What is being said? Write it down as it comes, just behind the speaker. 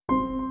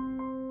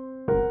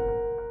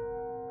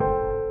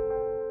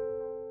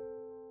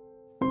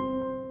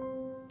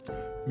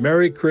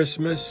Merry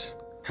Christmas,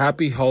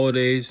 Happy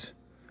Holidays,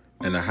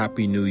 and a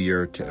Happy New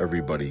Year to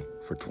everybody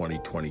for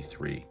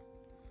 2023.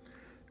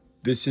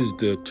 This is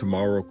the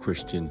Tomorrow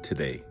Christian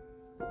Today,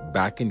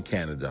 back in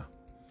Canada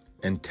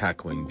and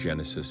tackling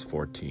Genesis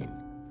 14.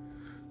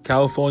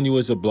 California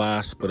was a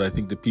blast, but I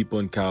think the people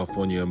in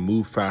California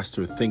move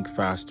faster, think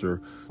faster,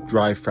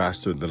 drive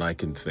faster than I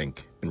can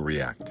think and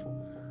react.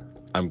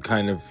 I'm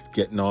kind of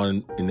getting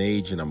on in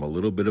age and I'm a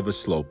little bit of a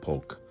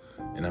slowpoke.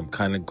 And I'm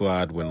kind of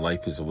glad when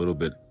life is a little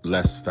bit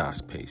less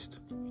fast-paced.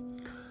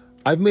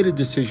 I've made a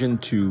decision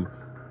to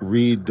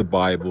read the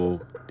Bible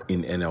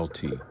in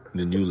NLT,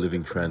 the New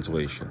Living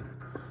Translation.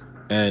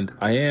 And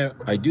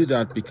I do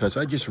that because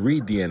I just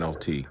read the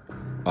NLT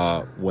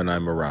when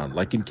I'm around.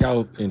 Like in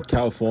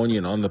California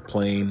and on the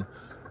plane,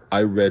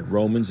 I read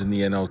Romans in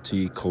the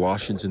NLT,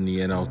 Colossians in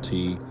the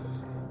NLT,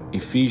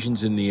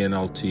 Ephesians in the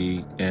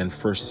NLT, and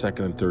 1st,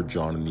 2nd, and 3rd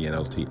John in the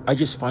NLT. I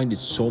just find it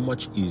so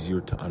much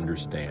easier to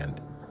understand.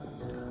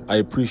 I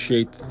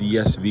appreciate the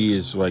ESV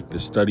is like the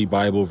study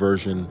Bible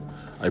version.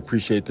 I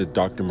appreciate that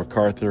Dr.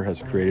 MacArthur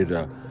has created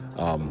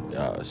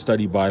a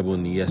study Bible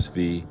in the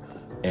ESV,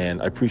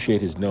 and I appreciate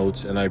his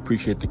notes, and I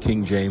appreciate the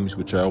King James,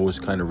 which I always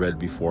kind of read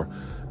before.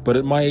 But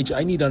at my age,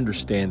 I need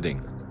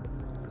understanding.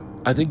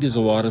 I think there's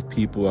a lot of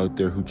people out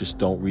there who just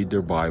don't read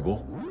their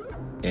Bible,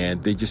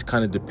 and they just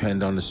kind of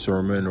depend on a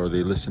sermon or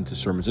they listen to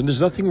sermons. And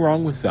there's nothing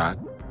wrong with that.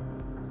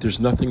 There's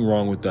nothing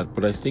wrong with that.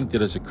 But I think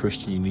that as a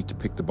Christian, you need to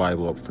pick the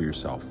Bible up for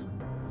yourself.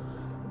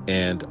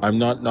 And I'm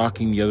not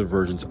knocking the other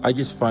versions. I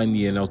just find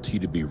the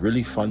NLT to be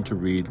really fun to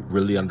read,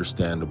 really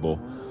understandable.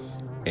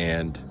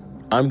 And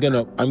I'm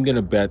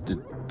gonna bet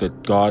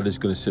that God is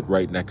gonna sit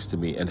right next to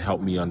me and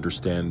help me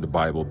understand the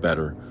Bible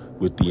better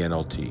with the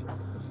NLT.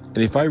 And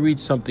if I read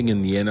something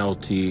in the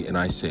NLT and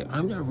I say,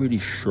 I'm not really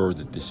sure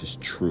that this is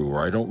true,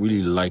 or I don't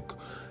really like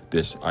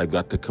this, I've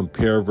got the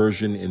compare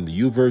version in the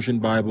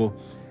YouVersion Bible,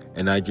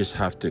 and I just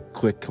have to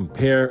click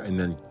compare and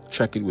then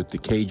check it with the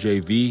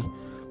KJV,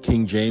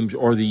 King James,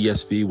 or the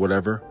ESV,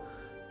 whatever,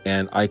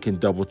 and I can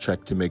double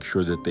check to make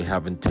sure that they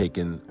haven't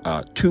taken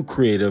too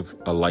creative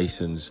a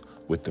license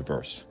with the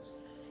verse.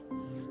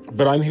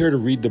 But I'm here to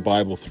read the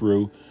Bible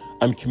through.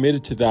 I'm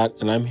committed to that,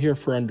 and I'm here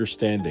for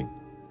understanding.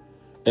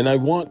 And I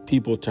want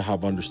people to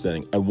have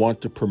understanding. I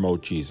want to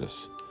promote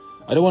Jesus.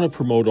 I don't want to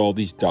promote all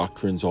these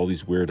doctrines, all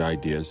these weird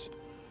ideas.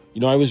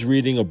 You know, I was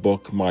reading a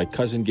book. My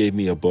cousin gave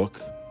me a book,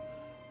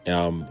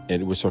 and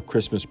it was a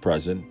Christmas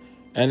present,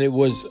 and it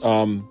was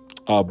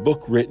a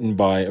book written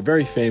by a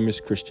very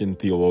famous Christian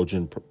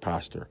theologian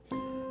pastor.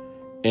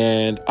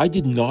 And I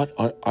did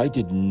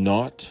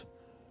not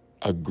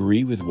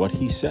agree with what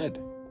he said.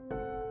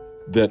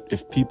 That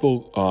if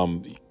people,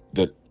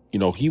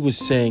 he was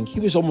saying,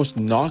 he was almost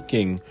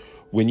knocking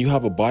when you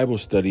have a Bible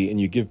study and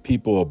you give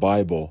people a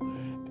Bible,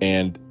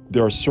 and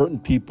there are certain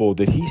people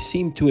that he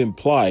seemed to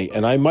imply,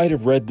 and I might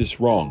have read this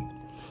wrong.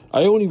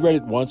 I only read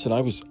it once and I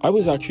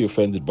was actually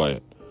offended by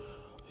it.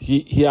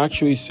 He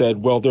actually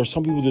said, well, there are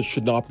some people that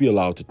should not be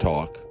allowed to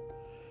talk,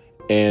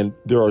 and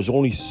there are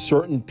only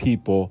certain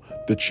people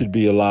that should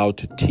be allowed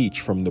to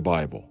teach from the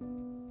Bible.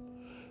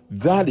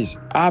 That is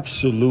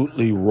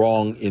absolutely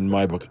wrong in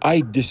my book.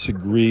 I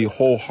disagree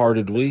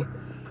wholeheartedly.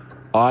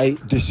 I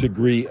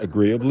disagree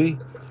agreeably.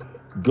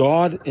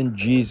 God and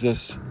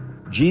Jesus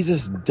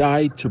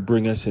died to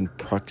bring us in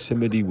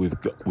proximity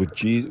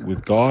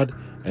with God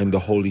and the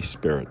Holy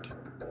Spirit.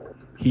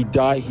 He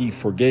died, he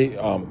forgave,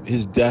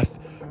 his death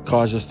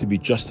caused us to be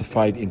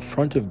justified in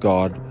front of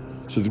God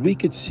so that we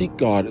could seek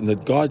God and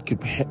that God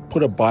could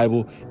put a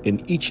Bible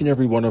in each and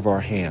every one of our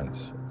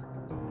hands.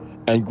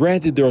 And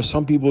granted, there are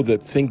some people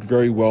that think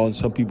very well and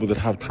some people that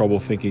have trouble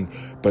thinking,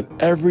 but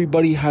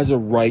everybody has a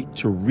right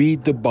to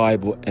read the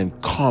Bible and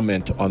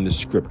comment on the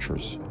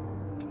scriptures.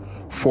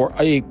 For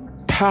a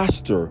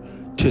pastor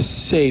to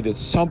say that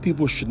some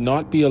people should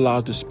not be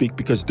allowed to speak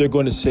because they're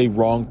going to say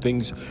wrong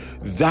things,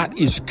 that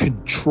is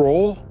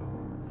control.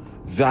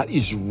 That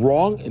is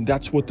wrong, and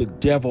that's what the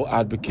devil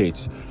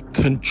advocates.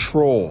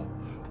 Control.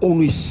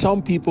 Only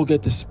some people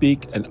get to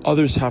speak and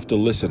others have to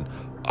listen.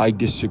 I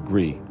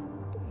disagree.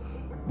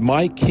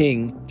 My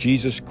King,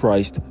 Jesus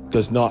Christ,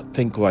 does not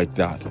think like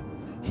that.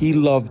 He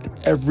loved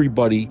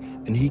everybody,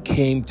 and he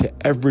came to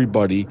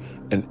everybody,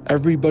 and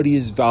everybody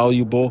is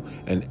valuable,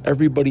 and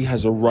everybody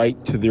has a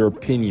right to their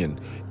opinion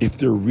if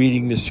they're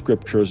reading the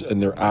scriptures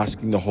and they're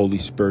asking the Holy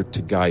Spirit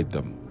to guide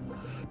them.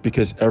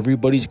 Because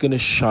everybody's going to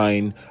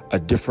shine a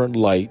different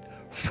light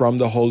from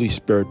the Holy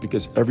Spirit,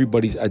 because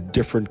everybody's a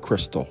different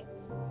crystal.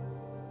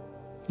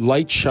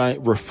 Light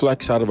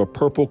reflects out of a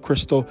purple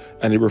crystal,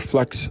 and it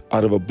reflects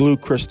out of a blue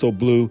crystal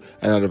blue,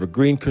 and out of a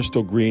green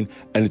crystal green,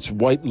 and it's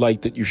white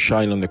light that you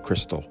shine on the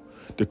crystal.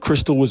 The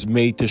crystal was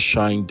made to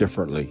shine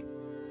differently.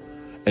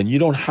 And you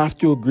don't have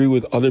to agree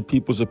with other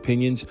people's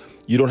opinions.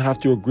 You don't have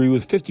to agree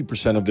with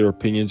 50% of their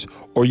opinions,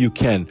 or you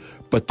can.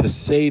 But to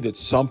say that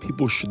some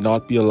people should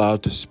not be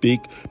allowed to speak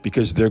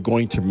because they're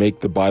going to make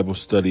the Bible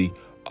study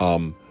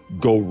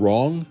go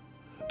wrong,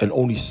 and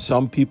only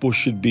some people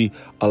should be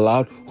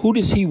allowed. Who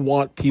does he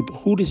want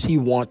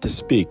to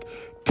speak?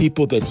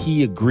 people that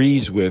he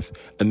agrees with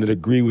and that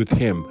agree with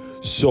him.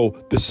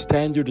 So the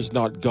standard is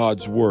not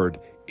God's word,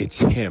 it's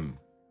him.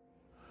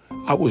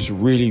 I was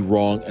really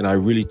wrong, and I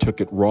really took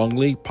it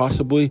wrongly,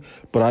 possibly,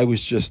 but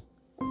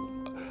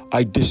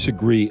I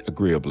disagree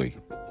agreeably.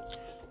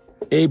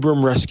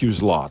 Abram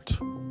rescues Lot.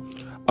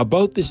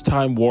 About this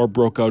time, war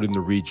broke out in the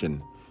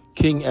region.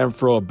 King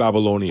Emperor of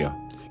Babylonia,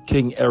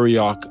 King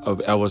Arioch of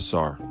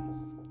Elasar.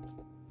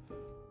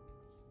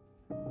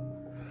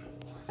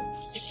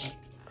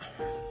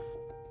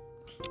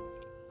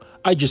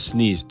 I just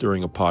sneezed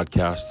during a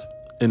podcast,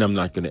 and I'm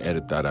not going to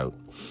edit that out.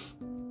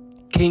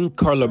 King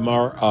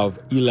Karlamar of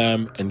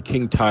Elam and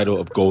King Tidal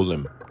of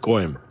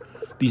Goim.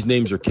 These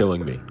names are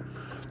killing me.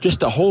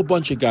 Just a whole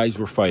bunch of guys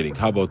were fighting.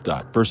 How about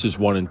that? Verses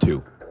 1 and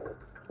 2.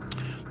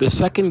 The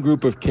second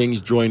group of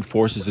kings joined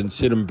forces in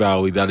Siddim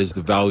Valley, that is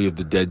the Valley of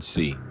the Dead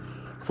Sea.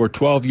 For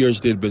 12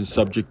 years they had been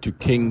subject to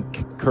King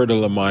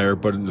Kedorlaomer,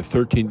 but in the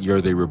 13th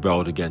year they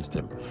rebelled against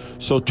him.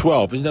 So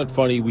 12, isn't that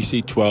funny? We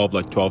see 12,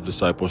 like 12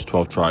 disciples,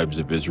 12 tribes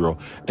of Israel.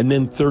 And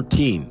then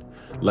 13,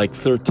 like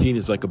 13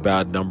 is like a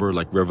bad number,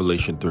 like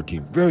Revelation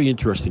 13. Very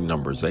interesting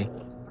numbers, eh?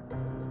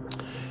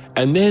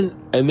 And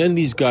then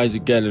these guys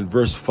again in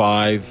verse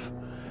 5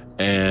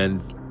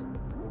 and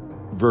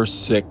verse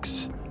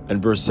 6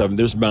 and verse 7,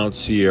 there's Mount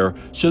Seir.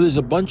 So there's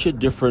a bunch of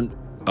different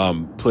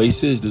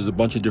places, there's a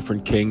bunch of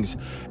different kings,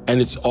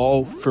 and it's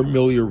all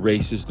familiar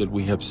races that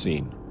we have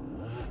seen.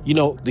 You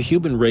know, the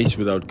human race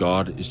without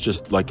God is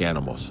just like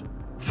animals,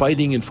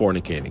 fighting and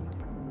fornicating,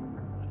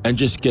 and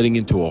just getting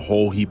into a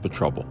whole heap of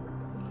trouble.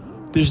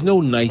 There's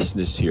no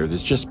niceness here.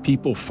 There's just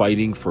people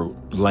fighting for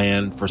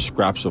land, for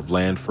scraps of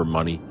land, for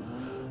money.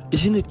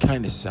 Isn't it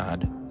kind of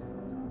sad?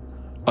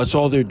 That's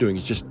all they're doing.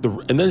 It's just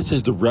and then it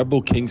says the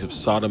rebel kings of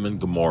Sodom and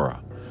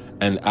Gomorrah,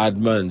 and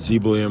Admah and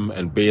Zeboim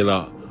and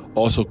Bela,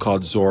 also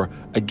called Zor.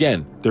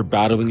 Again, they're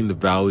battling in the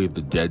Valley of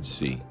the Dead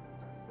Sea.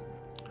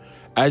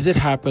 As it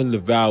happened, the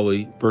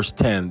valley, verse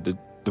 10,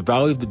 the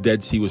Valley of the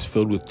Dead Sea was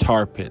filled with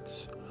tar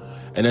pits.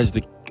 And as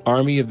the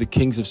army of the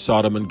kings of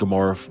Sodom and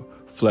Gomorrah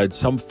fled,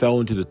 some fell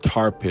into the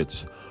tar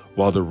pits,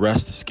 while the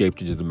rest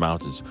escaped into the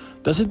mountains.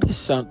 Doesn't this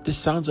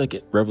sounds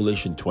like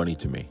Revelation 20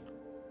 to me.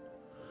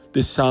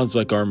 This sounds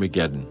like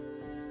Armageddon.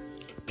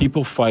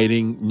 People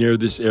fighting near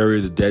this area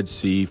of the Dead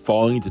Sea,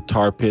 falling into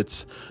tar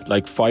pits,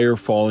 like fire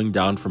falling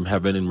down from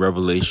heaven in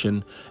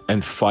Revelation,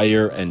 and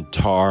fire and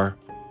tar.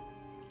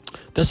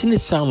 Doesn't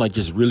it sound like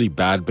just really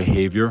bad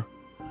behavior?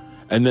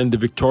 And then the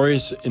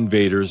victorious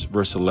invaders,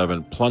 verse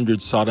 11,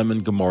 plundered Sodom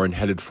and Gomorrah and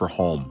headed for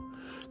home,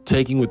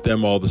 taking with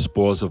them all the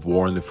spoils of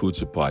war and the food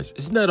supplies.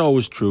 Isn't that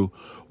always true?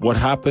 What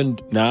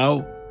happened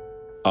now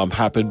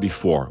happened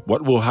before.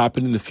 What will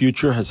happen in the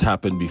future has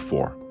happened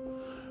before.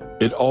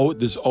 It's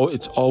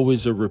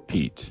always a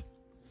repeat.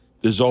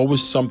 There's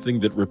always something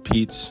that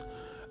repeats.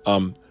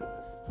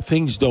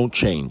 Things don't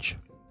change.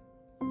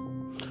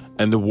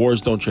 And the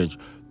wars don't change.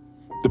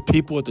 The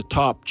people at the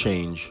top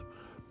change,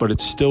 but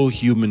it's still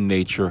human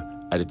nature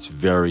at its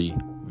very,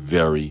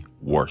 very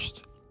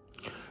worst.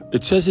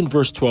 It says in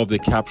verse 12, they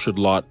captured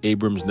Lot,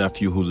 Abram's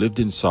nephew, who lived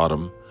in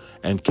Sodom,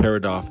 and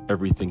carried off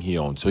everything he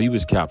owned. So he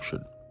was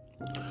captured.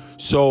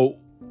 So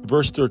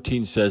verse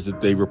 13 says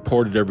that they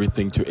reported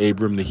everything to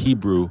Abram the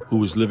Hebrew, who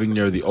was living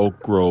near the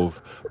oak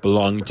grove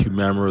belonging to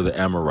Mamre the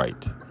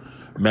Amorite.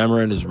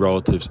 Mamre and his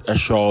relatives,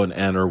 Eshcol and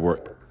Aner, were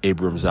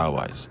Abram's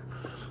allies.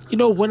 You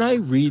know, when I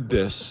read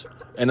this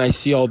and I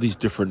see all these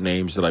different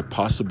names that I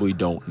possibly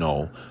don't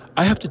know,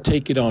 I have to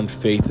take it on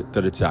faith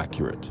that it's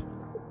accurate.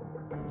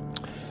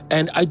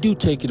 And I do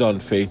take it on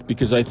faith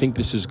because I think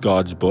this is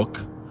God's book,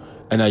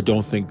 and I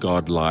don't think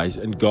God lies,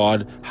 and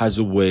God has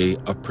a way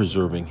of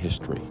preserving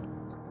history.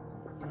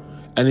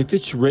 And if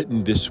it's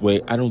written this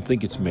way, I don't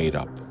think it's made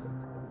up.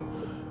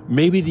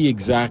 Maybe the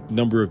exact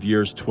number of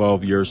years,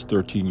 12 years,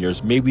 13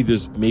 years,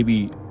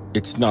 maybe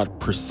it's not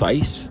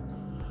precise,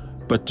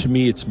 but to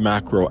me it's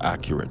macro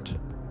accurate.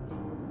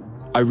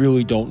 I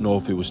really don't know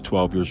if it was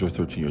 12 years or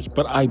 13 years,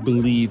 but I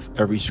believe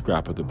every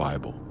scrap of the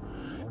Bible.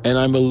 And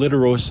I'm a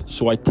literalist,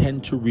 so I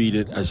tend to read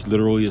it as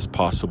literally as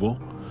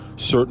possible.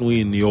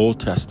 Certainly in the Old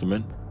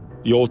Testament.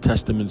 The Old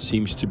Testament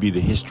seems to be the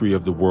history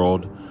of the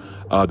world,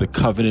 the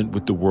covenant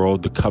with the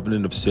world, the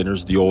covenant of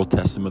sinners, the Old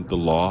Testament, the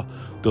law.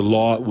 The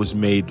law was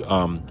made,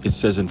 it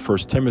says in 1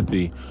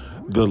 Timothy,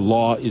 the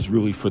law is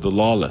really for the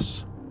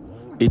lawless.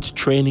 It's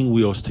training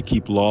wheels to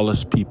keep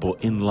lawless people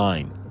in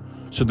line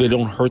so they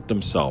don't hurt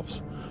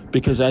themselves.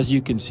 Because as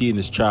you can see in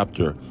this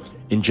chapter,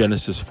 in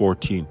Genesis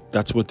 14,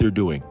 that's what they're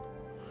doing.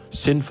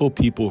 Sinful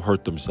people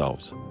hurt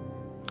themselves.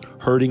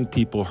 Hurting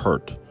people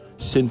hurt.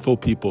 Sinful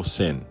people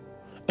sin.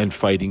 And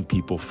fighting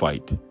people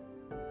fight.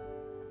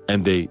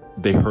 And they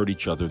hurt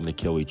each other and they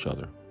kill each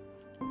other.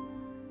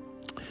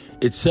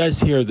 It says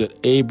here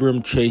that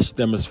Abram chased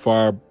them as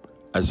far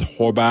as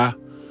Hobah,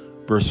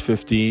 verse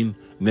 15,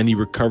 and then he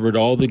recovered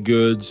all the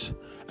goods,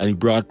 and he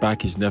brought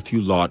back his nephew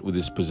Lot with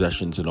his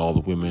possessions and all the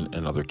women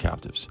and other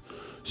captives.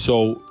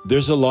 So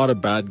there's a lot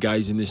of bad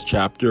guys in this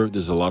chapter.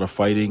 There's a lot of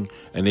fighting,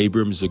 and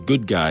Abram's a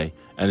good guy,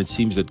 and it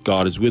seems that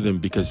God is with him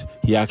because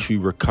he actually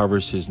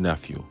recovers his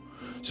nephew.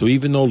 So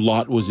even though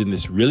Lot was in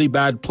this really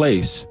bad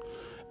place,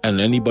 and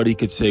anybody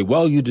could say,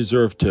 well, you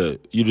deserve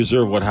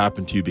what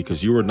happened to you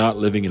because you were not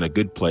living in a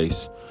good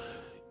place.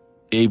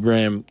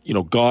 Abraham,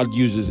 God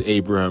uses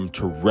Abraham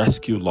to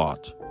rescue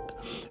Lot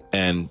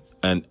and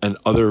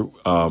other,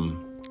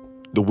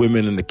 the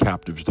women and the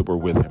captives that were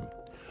with him.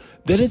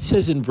 Then it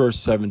says in verse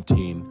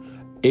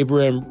 17,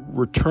 Abraham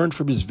returned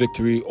from his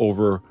victory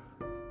over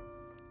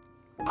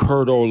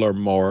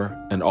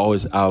Chedorlaomer and all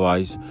his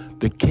allies.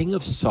 The king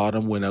of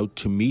Sodom went out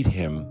to meet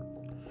him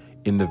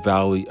in the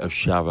valley of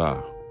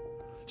Shavah.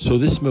 So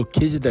this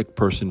Melchizedek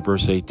person,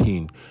 verse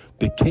 18,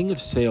 the king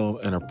of Salem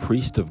and a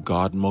priest of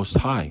God Most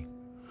High,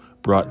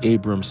 brought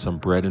Abram some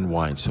bread and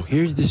wine. So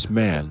here's this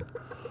man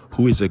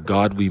who is a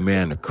godly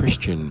man, a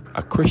Christian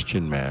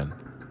man,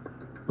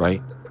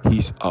 right?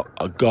 He's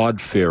a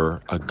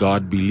God-fearer, a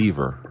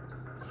God-believer.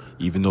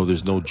 Even though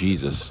there's no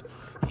Jesus,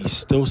 he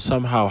still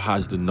somehow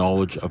has the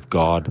knowledge of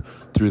God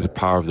through the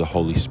power of the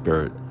Holy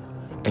Spirit.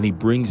 And he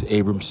brings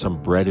Abram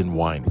some bread and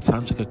wine. It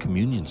sounds like a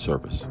communion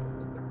service.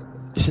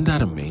 Isn't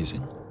that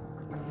amazing?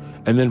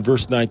 And then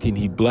verse 19,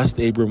 he blessed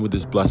Abram with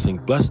his blessing.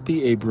 Blessed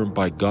be Abram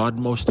by God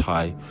Most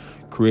High,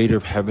 creator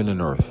of heaven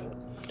and earth.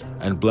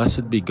 And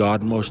blessed be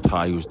God Most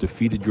High, who has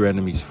defeated your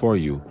enemies for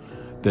you.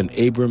 Then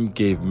Abram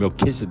gave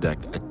Melchizedek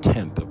a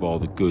tenth of all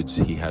the goods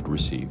he had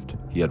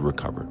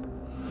recovered.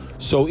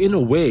 So in a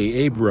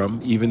way,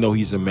 Abram, even though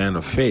he's a man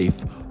of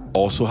faith,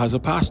 also has a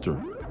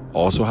pastor,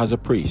 also has a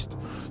priest.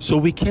 So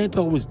we can't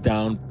always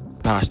down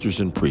pastors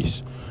and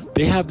priests.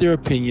 They have their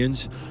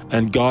opinions,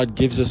 and God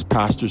gives us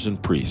pastors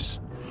and priests.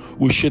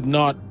 We should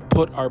not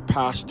put our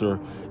pastor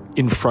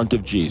in front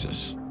of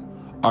Jesus.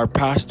 Our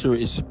pastor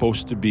is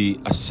supposed to be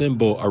a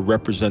symbol, a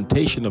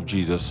representation of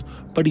Jesus,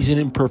 but he's an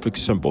imperfect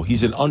symbol.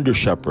 He's an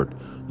under-shepherd,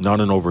 not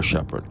an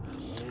over-shepherd.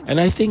 And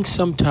I think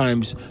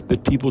sometimes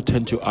that people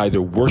tend to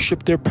either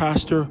worship their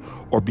pastor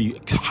or be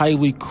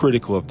highly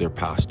critical of their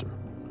pastor.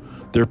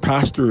 Their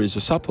pastor is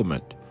a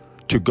supplement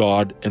to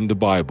God and the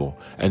Bible.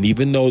 And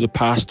even though the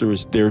pastor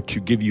is there to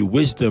give you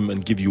wisdom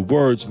and give you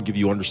words and give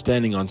you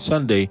understanding on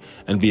Sunday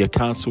and be a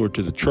counselor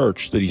to the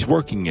church that he's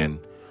working in,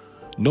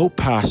 no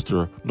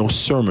pastor, no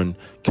sermon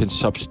can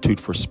substitute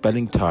for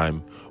spending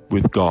time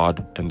with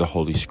God and the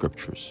Holy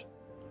Scriptures.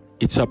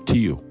 It's up to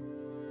you.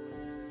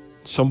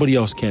 Somebody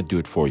else can't do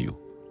it for you.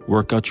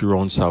 Work out your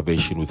own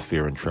salvation with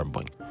fear and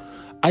trembling.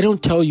 I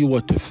don't tell you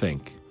what to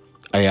think.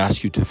 I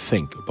ask you to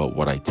think about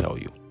what I tell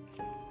you.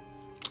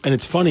 And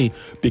it's funny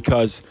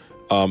because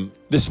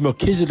this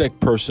Melchizedek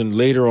person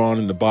later on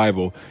in the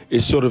Bible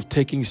is sort of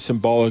taking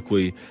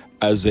symbolically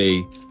as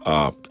a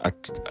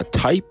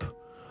type,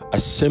 a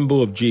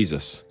symbol of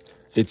Jesus.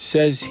 It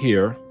says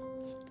here,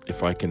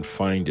 if I can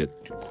find it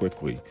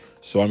quickly.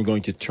 So I'm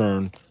going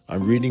to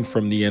I'm reading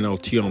from the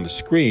NLT on the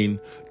screen,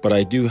 but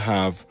I do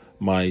have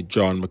my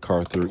John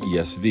MacArthur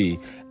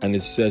ESV, and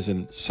it says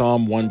in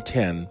Psalm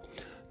 110,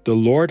 the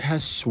Lord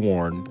has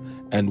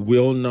sworn and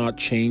will not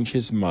change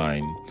his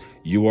mind.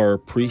 You are a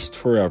priest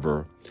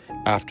forever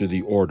after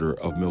the order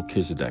of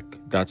Melchizedek.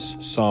 That's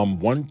Psalm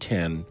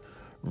 110,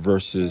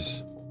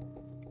 verses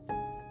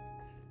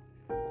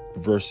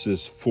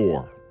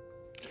 4.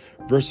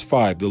 Verse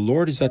 5, the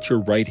Lord is at your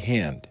right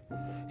hand.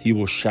 He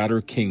will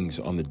shatter kings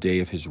on the day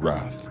of his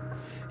wrath.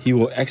 He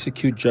will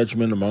execute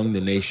judgment among the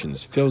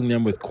nations, filling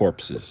them with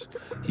corpses.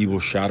 He will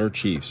shatter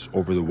chiefs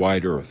over the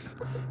wide earth.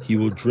 He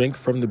will drink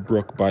from the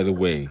brook by the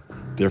way.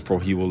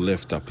 Therefore, he will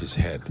lift up his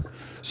head.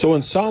 So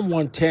in Psalm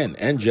 110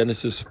 and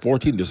Genesis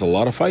 14, there's a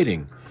lot of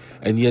fighting.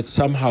 And yet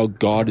somehow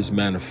God is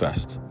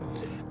manifest.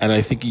 And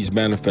I think he's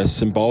manifest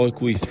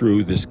symbolically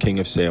through this king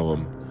of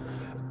Salem,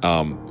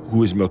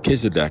 who is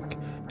Melchizedek,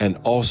 and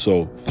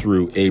also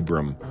through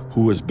Abram,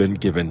 who has been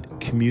given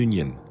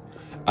communion,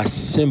 a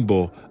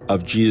symbol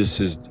of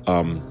Jesus'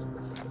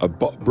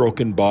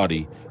 broken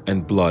body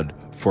and blood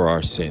for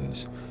our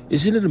sins.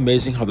 Isn't it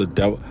amazing how the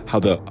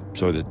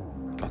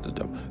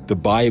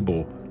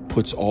Bible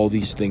puts all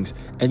these things,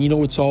 and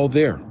it's all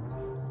there.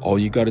 All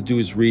you got to do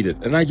is read it.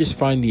 And I just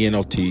find the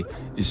NLT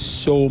is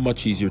so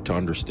much easier to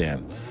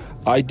understand.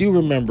 I do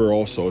remember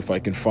also, if I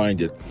can find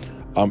it,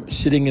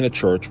 sitting in a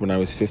church when I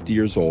was 50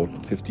 years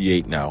old,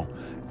 58 now,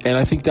 and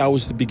I think that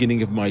was the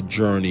beginning of my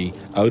journey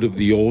out of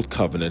the old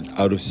covenant,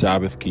 out of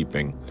Sabbath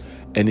keeping,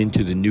 and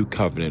into the new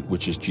covenant,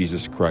 which is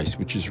Jesus Christ,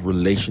 which is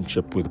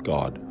relationship with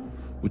God,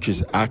 which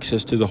is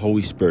access to the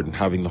Holy Spirit and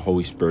having the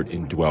Holy Spirit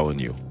indwell in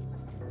you.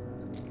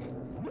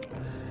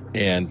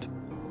 And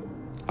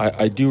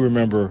I do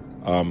remember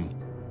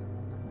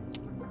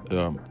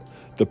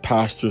the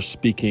pastor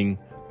speaking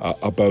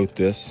about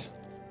this,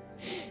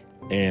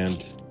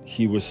 and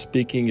he was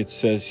speaking, it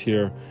says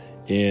here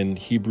in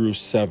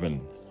Hebrews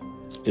 7,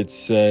 it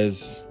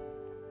says,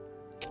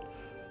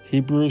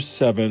 Hebrews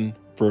 7,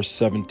 verse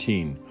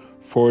 17,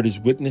 for it is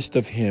witnessed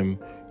of him,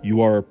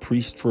 you are a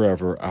priest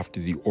forever after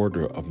the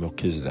order of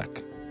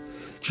Melchizedek.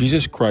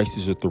 Jesus Christ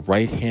is at the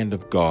right hand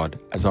of God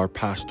as our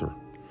pastor.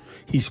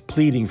 He's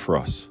pleading for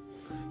us.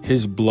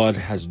 His blood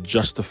has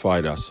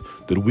justified us,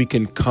 that we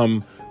can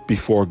come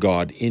before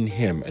God in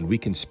him and we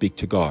can speak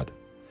to God.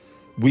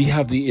 We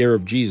have the air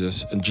of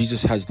Jesus, and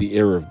Jesus has the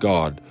air of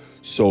God.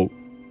 So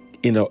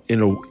in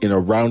a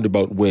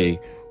roundabout way,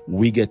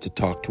 we get to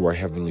talk to our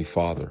Heavenly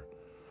Father.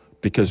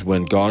 Because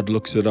when God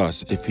looks at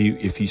us, if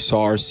he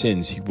saw our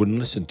sins, he wouldn't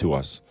listen to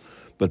us.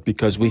 But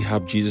because we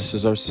have Jesus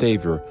as our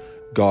Savior,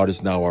 God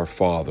is now our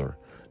Father,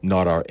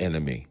 not our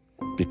enemy.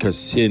 Because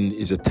sin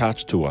is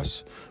attached to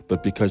us,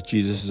 but because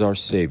Jesus is our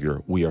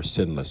Savior, we are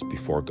sinless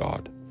before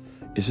God.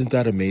 Isn't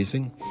that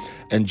amazing?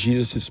 And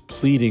Jesus is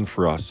pleading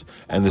for us,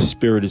 and the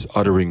Spirit is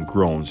uttering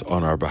groans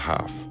on our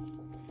behalf.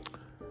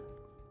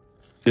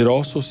 It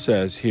also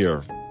says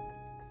here,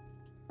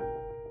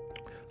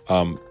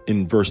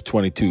 in verse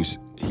 22,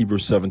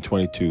 Hebrews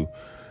 7:22,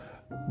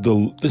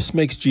 this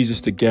makes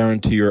Jesus the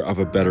guarantor of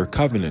a better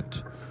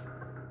covenant.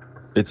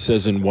 It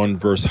says in one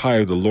verse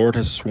higher, the Lord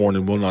has sworn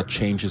and will not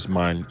change his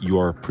mind. You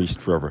are a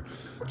priest forever.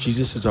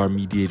 Jesus is our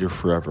mediator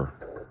forever.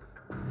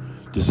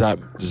 Does that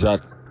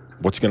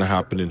what's going to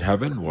happen in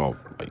heaven? Well,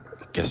 I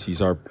guess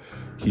he's our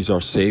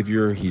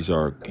Savior. He's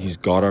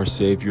God our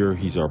Savior.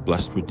 He's our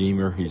blessed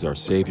Redeemer. He's our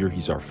Savior.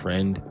 He's our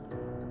friend.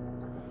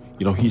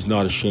 He's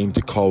not ashamed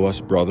to call us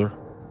brother.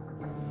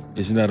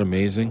 Isn't that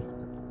amazing?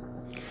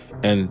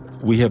 And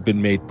we have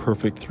been made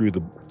perfect through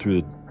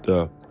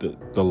the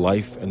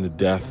life and the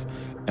death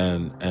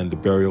and the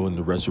burial and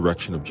the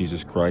resurrection of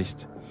Jesus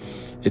Christ.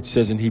 It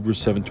says in Hebrews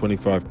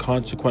 7:25,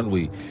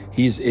 consequently,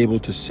 he is able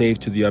to save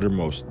to the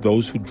uttermost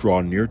those who draw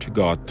near to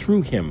God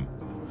through him.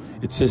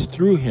 It says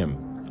through him,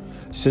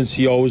 since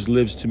he always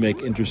lives to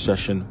make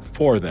intercession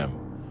for them.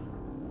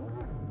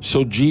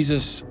 So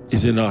Jesus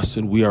is in us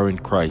and we are in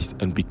Christ.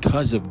 And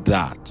because of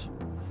that,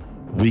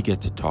 we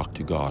get to talk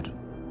to God.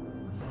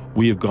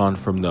 We have gone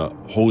from the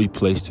holy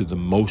place to the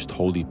most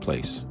holy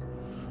place.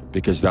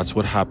 Because that's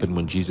what happened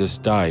when Jesus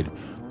died.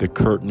 The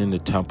curtain in the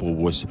temple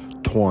was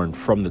torn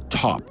from the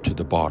top to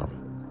the bottom.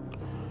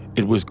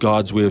 It was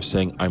God's way of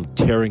saying, I'm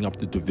tearing up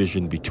the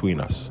division between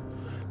us.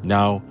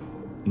 Now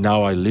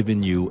I live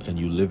in you and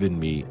you live in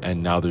me,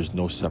 and now there's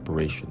no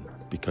separation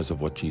because of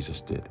what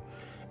Jesus did.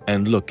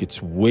 And look,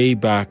 it's way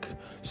back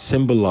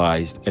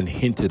symbolized and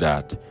hinted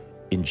at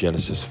in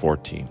Genesis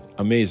 14.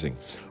 Amazing.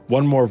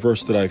 One more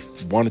verse that I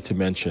wanted to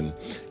mention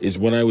is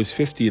when I was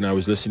 50 and I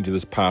was listening to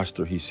this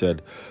pastor, he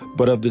said,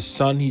 but of the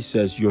Son, he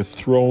says, your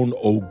throne,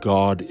 O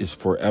God, is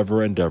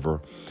forever and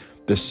ever.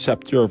 The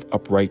scepter of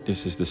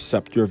uprightness is the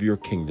scepter of your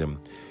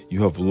kingdom.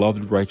 You have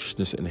loved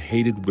righteousness and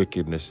hated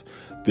wickedness.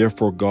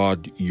 Therefore,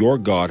 God, your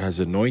God, has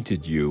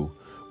anointed you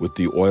with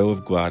the oil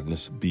of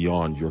gladness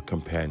beyond your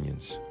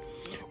companions.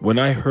 When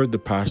I heard the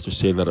pastor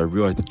say that, I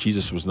realized that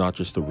Jesus was not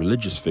just a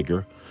religious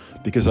figure,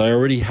 because I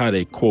already had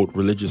a, quote,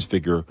 religious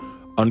figure,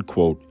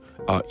 unquote,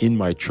 in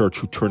my church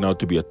who turned out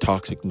to be a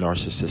toxic,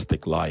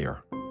 narcissistic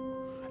liar.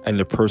 And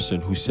the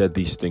person who said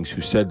these things,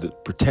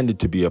 pretended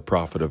to be a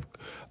prophet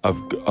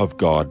of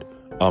God,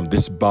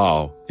 this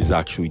Baal is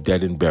actually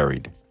dead and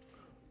buried.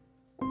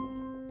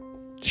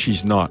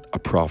 She's not a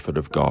prophet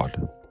of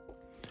God.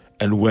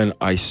 And when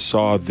I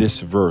saw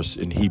this verse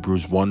in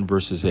Hebrews 1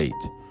 verses 8,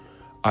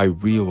 I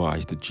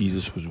realized that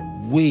Jesus was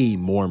way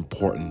more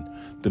important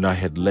than I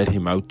had let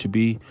him out to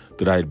be,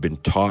 that I had been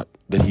taught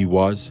that he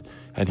was,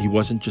 and he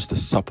wasn't just a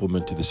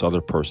supplement to this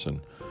other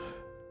person,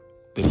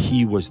 that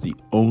he was the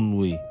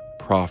only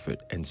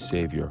prophet and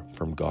Savior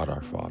from God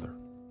our Father.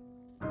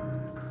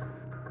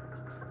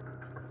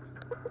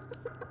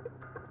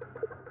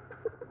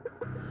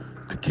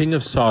 The king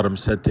of Sodom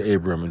said to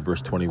Abram in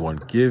verse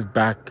 21, give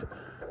back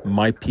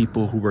my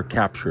people who were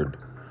captured,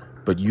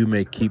 but you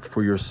may keep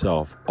for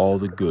yourself all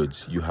the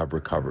goods you have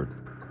recovered.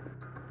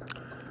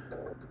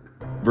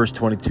 Verse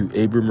 22,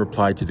 Abram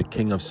replied to the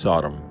king of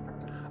Sodom,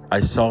 I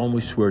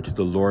solemnly swear to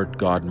the Lord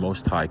God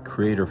Most High,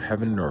 creator of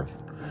heaven and earth,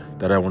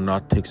 that I will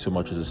not take so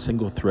much as a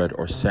single thread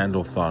or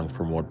sandal thong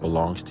from what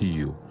belongs to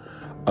you.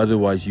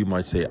 Otherwise you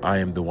might say, I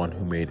am the one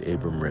who made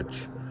Abram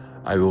rich.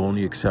 I will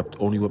only accept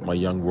what my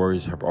young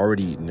warriors have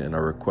already eaten, and I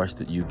request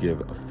that you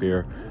give a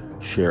fair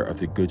share of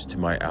the goods to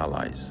my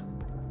allies.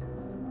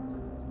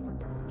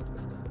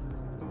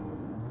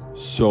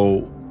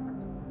 So,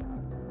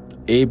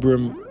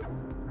 Abram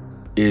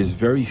is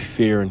very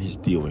fair in his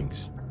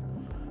dealings.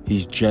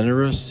 He's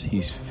generous,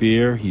 he's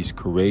fair, he's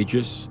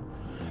courageous.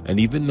 And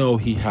even though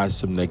he has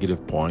some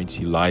negative points,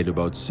 he lied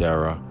about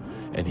Sarah,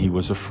 and he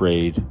was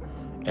afraid,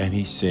 and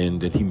he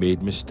sinned, and he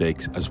made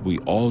mistakes, as we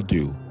all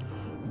do.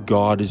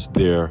 God is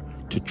there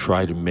to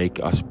try to make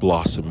us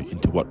blossom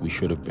into what we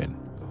should have been.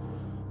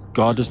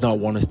 God does not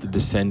want us to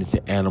descend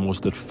into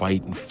animals that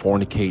fight and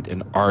fornicate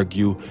and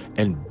argue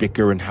and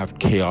bicker and have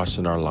chaos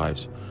in our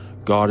lives.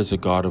 God is a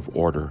God of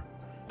order,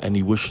 and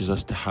he wishes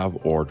us to have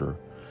order,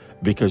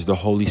 because the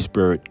Holy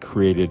Spirit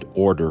created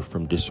order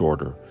from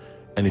disorder.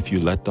 And if you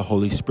let the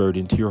Holy Spirit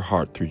into your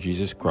heart through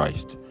Jesus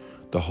Christ,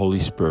 the Holy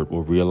Spirit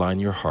will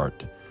realign your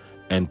heart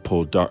and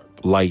pull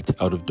light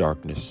out of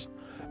darkness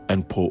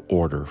and pull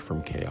order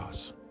from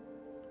chaos.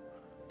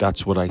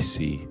 That's what I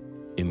see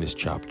in this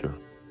chapter.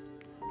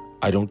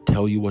 I don't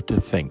tell you what to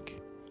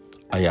think.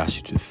 I ask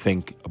you to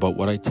think about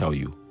what I tell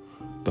you.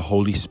 The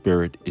Holy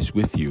Spirit is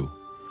with you,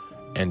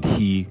 and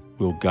he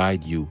will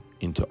guide you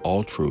into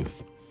all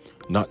truth.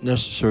 Not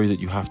necessarily that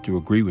you have to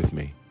agree with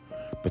me,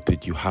 but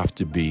that you have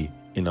to be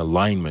in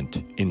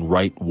alignment, in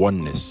right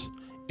oneness,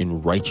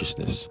 in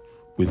righteousness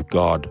with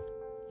God,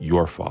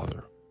 your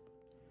Father,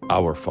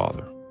 our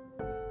Father.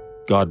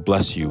 God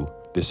bless you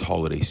this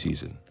holiday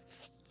season.